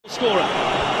scorer.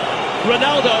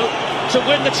 Ronaldo to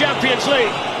win the Champions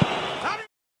League.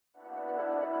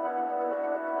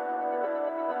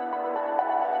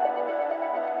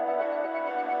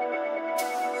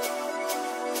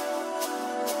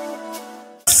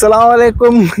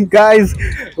 Assalamualaikum guys,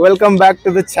 welcome back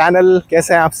to the channel.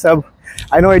 कैसे हैं आप सब?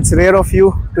 I know it's rare of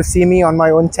you to see me on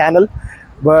my own channel,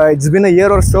 but it's been a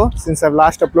year or so since I've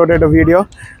last uploaded a video.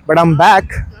 But I'm back.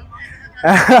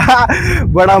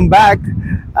 And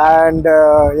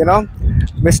you know,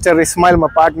 Mr. Ismail, my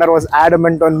partner, was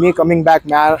adamant on me coming back,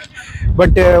 man.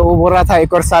 But वो बोल रहा था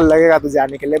एक और साल लगेगा तुझे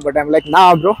आने के लिए. But I'm like,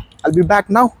 nah, bro, I'll be back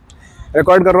now.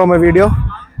 Record कर रहा हूँ मैं video,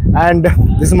 and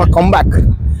this is my comeback.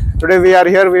 Today we are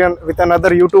here with another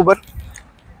YouTuber,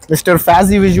 Mr.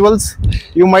 Fazzy Visuals.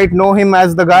 You might know him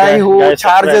as the guy who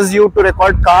charges you to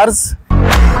record cars.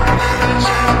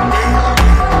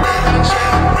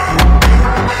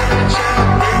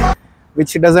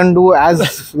 Which he doesn't do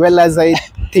as well as I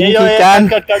think he can.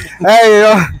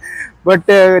 But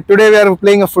today we are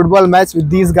playing a football match with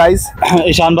these guys.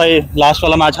 Ishan भाई last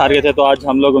वाला match हार गए थे तो आज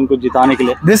हम लोग उनको जिताने के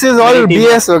लिए. This is all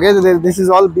BS, okay? This is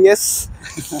all BS.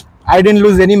 I didn't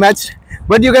lose any match,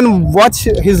 but you can watch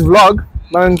his vlog.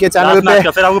 मैं उनके चैनल पे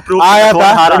आया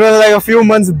था. It was like a few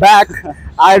months back.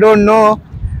 I don't know.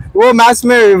 वो match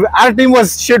में our team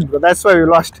was shit, bro. That's why we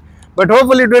lost. But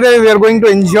hopefully today we are going to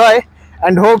enjoy,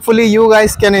 and hopefully you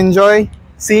guys can enjoy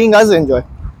seeing us enjoy.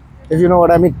 If you know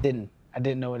what I mean. I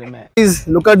didn't know what it meant. Please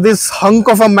look at this hunk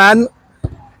of a man.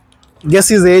 Guess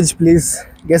his age, please.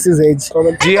 Guess his age.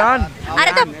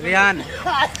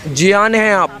 जियान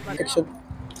हैं आप.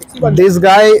 This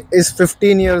guy is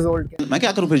 15 years old. मैं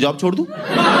क्या करूं फिर job छोड़ दूं?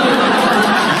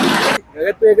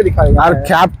 Our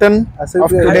captain of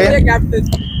today,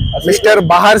 Mr.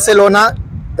 Barcelona,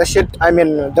 the shit. I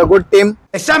mean, the good team.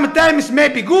 Sometimes may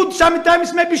be good,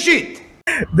 sometimes may be shit.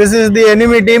 This is the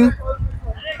enemy team.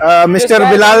 Mr.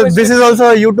 Bilal. This is also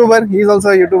a YouTuber. He's also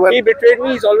a YouTuber. He betrayed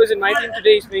me. He's always in my team.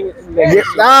 Today he's playing.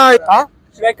 Huh?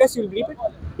 Should I cuss? You'll bleep it.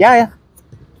 Yeah.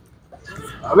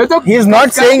 He's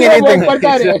not saying anything. You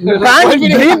can't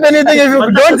bleep anything if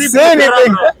you don't say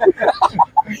anything.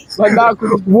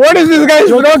 What is this guy's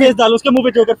vlog? Face डाल उसके मुंह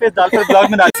पे joker face डाल कर blog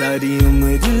में डाल.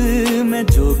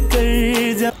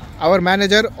 Our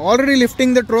manager already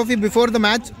lifting the trophy before the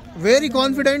match. Very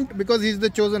confident because he's the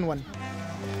chosen one.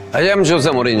 I am Jose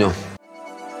Mourinho.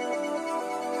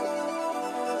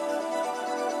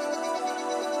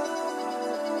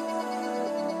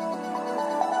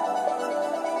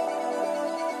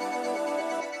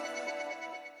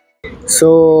 So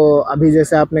अभी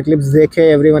जैसे आपने clips देखे,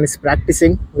 everyone is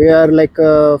practicing. We are like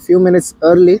a few minutes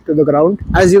early to the ground.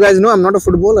 As you guys know, I'm not a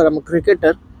footballer. I'm a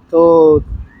cricketer. So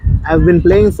I've been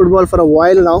playing football for a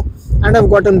while now, and I've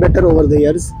gotten better over the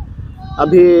years.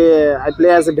 अभी I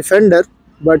play as a defender.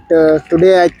 But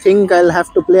today I think I'll have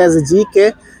to play as a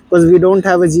GK because we don't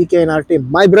have a GK in our team.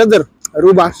 My brother,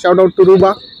 Ruba, shout out to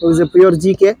Ruba, who is a pure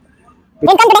GK. Didn't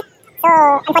come today, so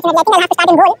unfortunately I think I'll have to start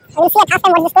in goal. We'll see at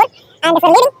halftime what is the score. And if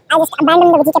we're leading, I'll just abandon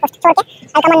the GK post. So okay,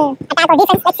 I'll come and attack or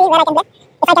defense. Let's see where I can play.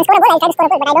 If I can score a goal, I'll try to score a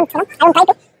goal. But I don't try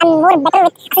to. I'm more better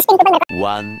with assisting people.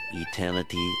 One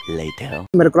eternity later.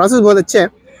 मेरे crosses बहुत अच्छे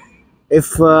हैं. If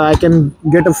I can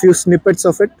get a few snippets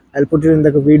of it, I'll put it in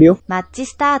the video. Match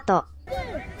start.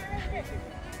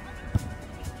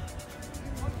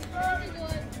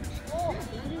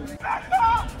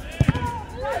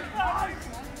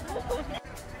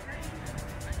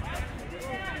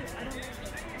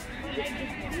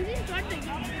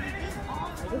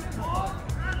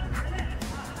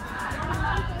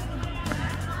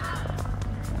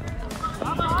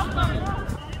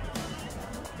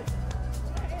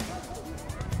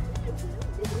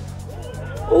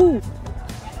 Oh.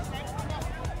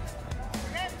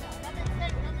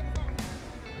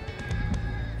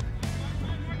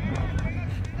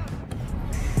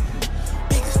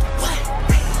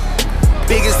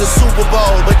 Big as the Super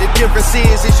Bowl, but the difference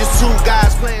is it's just two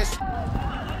guys playing.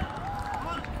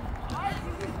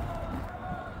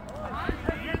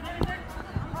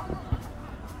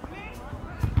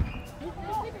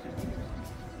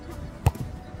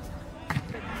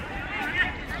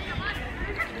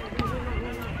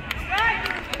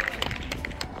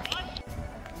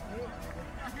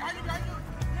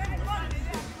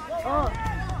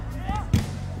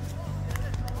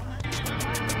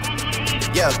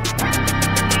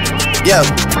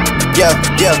 Yeah.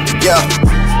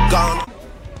 Gone.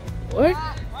 What?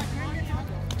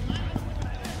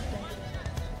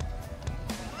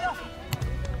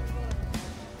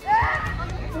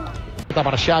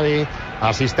 per Xavi,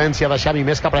 Assistència de Xavi,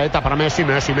 més cap a la dreta per Messi,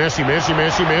 Messi, immens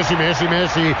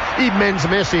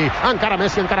Messi, encara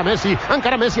Messi, encara Messi,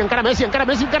 encara Messi, encara Messi, encara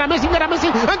Messi, encara Messi, encara Messi,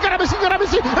 encara Messi, encara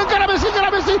Messi, encara Messi,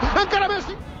 encara Messi, encara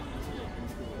Messi.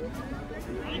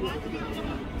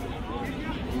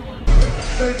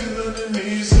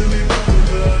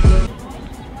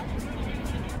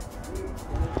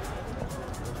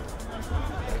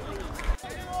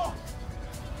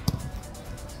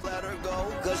 Let her go,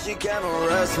 cause she can't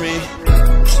arrest me.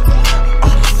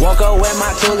 Walk up with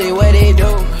my toolie, what they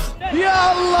do?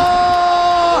 يا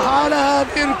الله على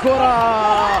هذه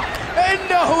الكرة،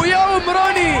 إنه يوم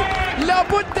روني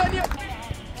لابد أن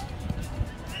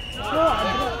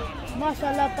ما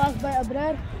شاء الله pass by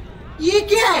Abrar. ये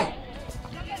क्या है?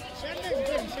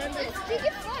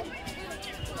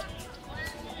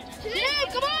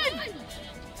 Come on!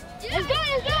 Let's go!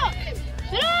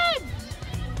 Sharad!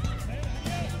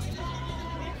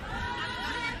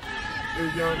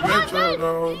 Young Metro,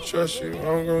 don't trust you,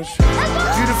 I'm gonna shoot.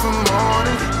 Beautiful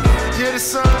morning, yeah, the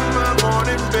sun in my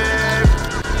morning bed.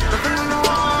 Nothing in the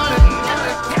morning.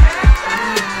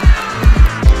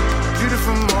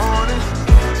 Beautiful morning,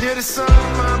 yeah, the sun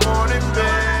in my morning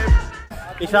bed.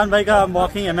 Ishan भाई का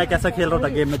मॉकिंग है, मैं कैसा खेल रहा था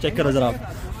game में, check करो जरा आप।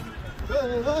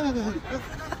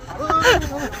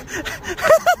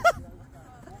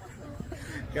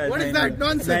 What is that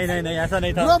nonsense? नहीं ऐसा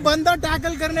नहीं था। वो बंदा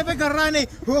टैकल करने पे कर रहा है नहीं।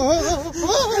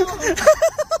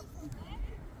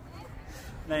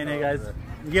 नहीं गाइस,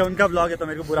 ये उनका ब्लॉग है तो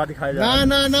मेरे को बुरा दिखाया जा रहा है।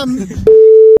 ना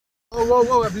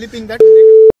वो ब्लिपिंग दैट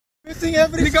मिसिंग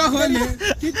एवरी निकाह Holi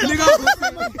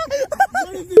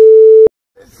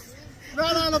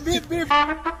no beep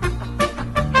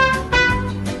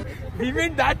We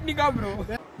mean that nigga, bro.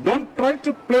 Don't try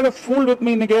to play the fool with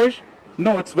me, Nigesh.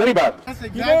 No, it's very bad.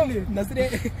 exactly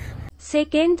Nasre.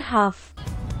 Second half.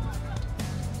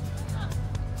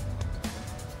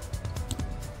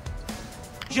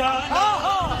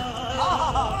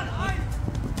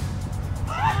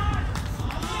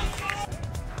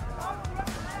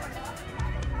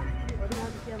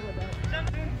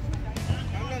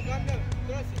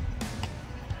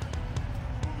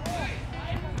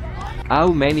 How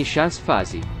many shots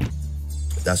Fazi?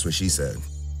 That's what she said.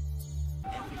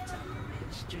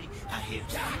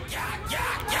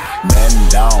 Man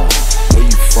down, where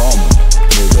you from,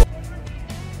 nigga?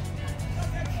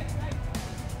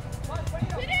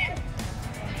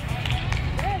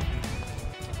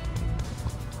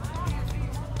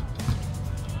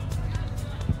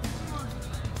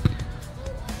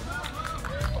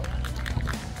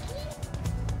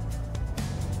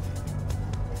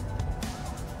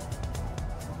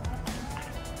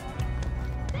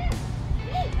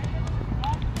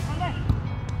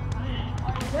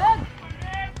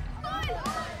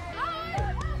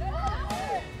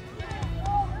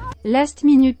 Last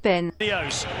minute pen.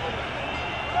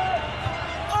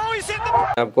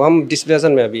 आपको हम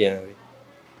depression में अभी हैं, अभी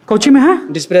कोची में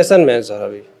है? Depression में sir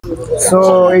अभी। So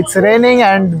it's raining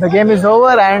and the game is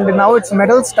over and now it's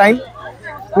medals time.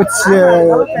 कुछ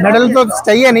मेडल तो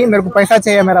चाहिए नहीं, मेरे को पैसा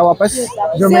चाहिए मेरा वापस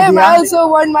जो मैं दिया। I also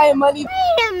want my money.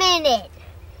 Wait a minute.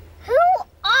 Who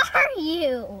are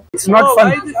you? It's not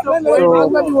fun.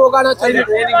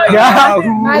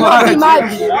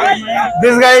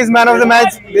 This guy is man of the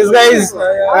match. This guy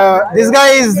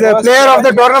is the player of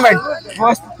the tournament.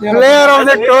 Player of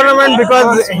the tournament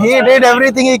because he did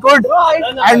everything he could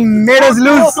and made us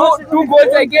lose. Two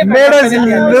goals I gave. Made us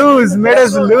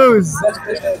lose.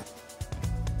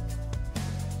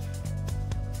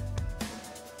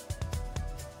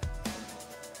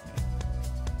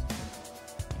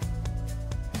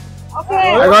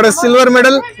 I got a silver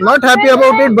medal. Not happy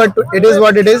about it, but it is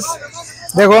what it is.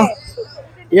 देखो,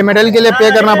 ये medal के लिए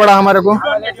पे करना पड़ा हमारे को.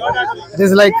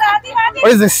 This is like,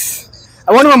 what is this?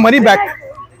 I want my money back.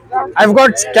 I've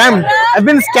got scammed. I've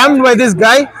been scammed by this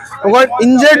guy who got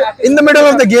injured in the middle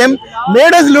of the game,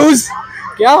 made us lose.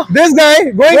 क्या? This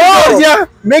guy going to Georgia,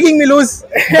 making me lose.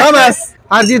 Dumbass.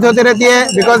 हार जीत होती रहती है.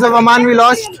 Because of Aman, we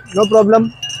lost. No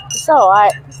problem. So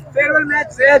what? Farewell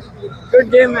match, Sayed.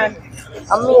 Good game, man.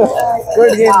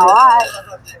 Good game.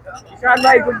 Ishan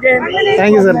bhai, good game.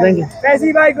 Thank you, sir. Thank you.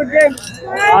 Messi bhai, good game.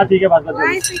 हाँ ठीक है, बात कर।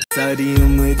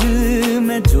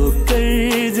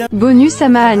 Bonus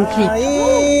Samaan clip.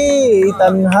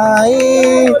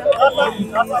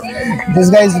 This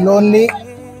guy is lonely.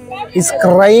 He's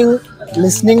crying,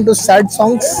 listening to sad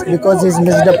songs because he's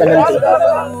missed a penalty.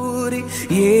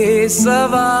 ये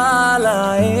सवाल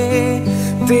आए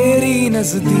तेरी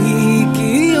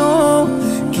नजदीकियों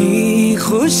की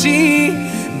खुशी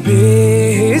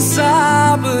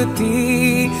बेहिसाब थी,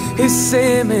 हिस्से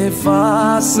में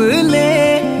फासले